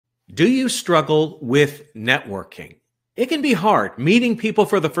Do you struggle with networking? It can be hard meeting people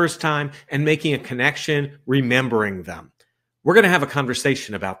for the first time and making a connection, remembering them. We're going to have a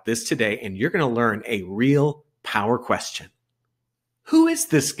conversation about this today, and you're going to learn a real power question. Who is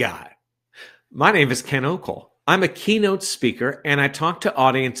this guy? My name is Ken Okel. I'm a keynote speaker, and I talk to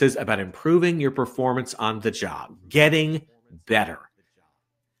audiences about improving your performance on the job, getting better.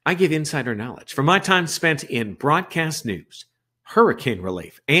 I give insider knowledge from my time spent in broadcast news, hurricane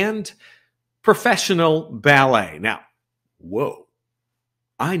relief, and professional ballet. Now, whoa,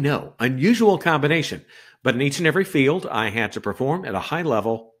 I know, unusual combination, but in each and every field, I had to perform at a high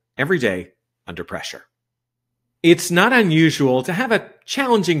level every day under pressure. It's not unusual to have a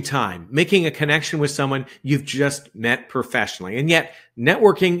challenging time making a connection with someone you've just met professionally, and yet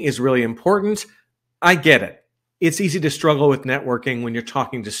networking is really important. I get it. It's easy to struggle with networking when you're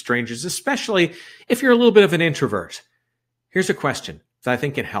talking to strangers, especially if you're a little bit of an introvert. Here's a question that I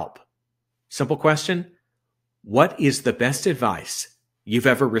think can help. Simple question. What is the best advice you've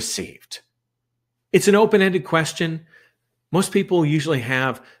ever received? It's an open-ended question. Most people usually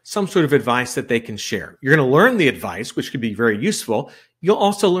have some sort of advice that they can share. You're going to learn the advice, which could be very useful. You'll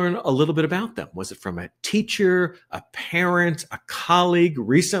also learn a little bit about them. Was it from a teacher, a parent, a colleague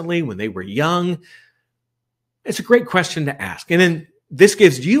recently when they were young? It's a great question to ask. And then this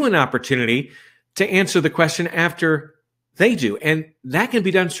gives you an opportunity to answer the question after they do. And that can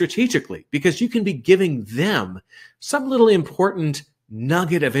be done strategically because you can be giving them some little important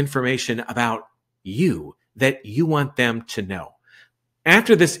nugget of information about you that you want them to know.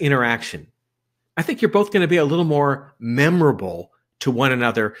 After this interaction, I think you're both going to be a little more memorable to one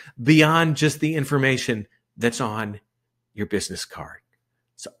another beyond just the information that's on your business card.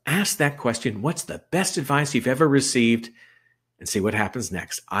 So ask that question, what's the best advice you've ever received? And see what happens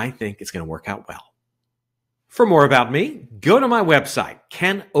next. I think it's going to work out well. For more about me, go to my website,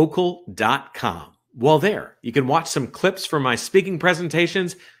 kenokel.com. While there, you can watch some clips from my speaking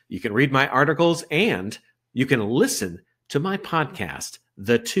presentations, you can read my articles, and you can listen to my podcast,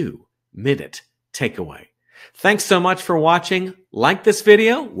 The 2-Minute Takeaway. Thanks so much for watching. Like this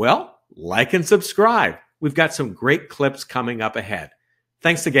video? Well, like and subscribe. We've got some great clips coming up ahead.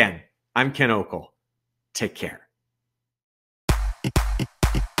 Thanks again. I'm Ken Okel. Take care.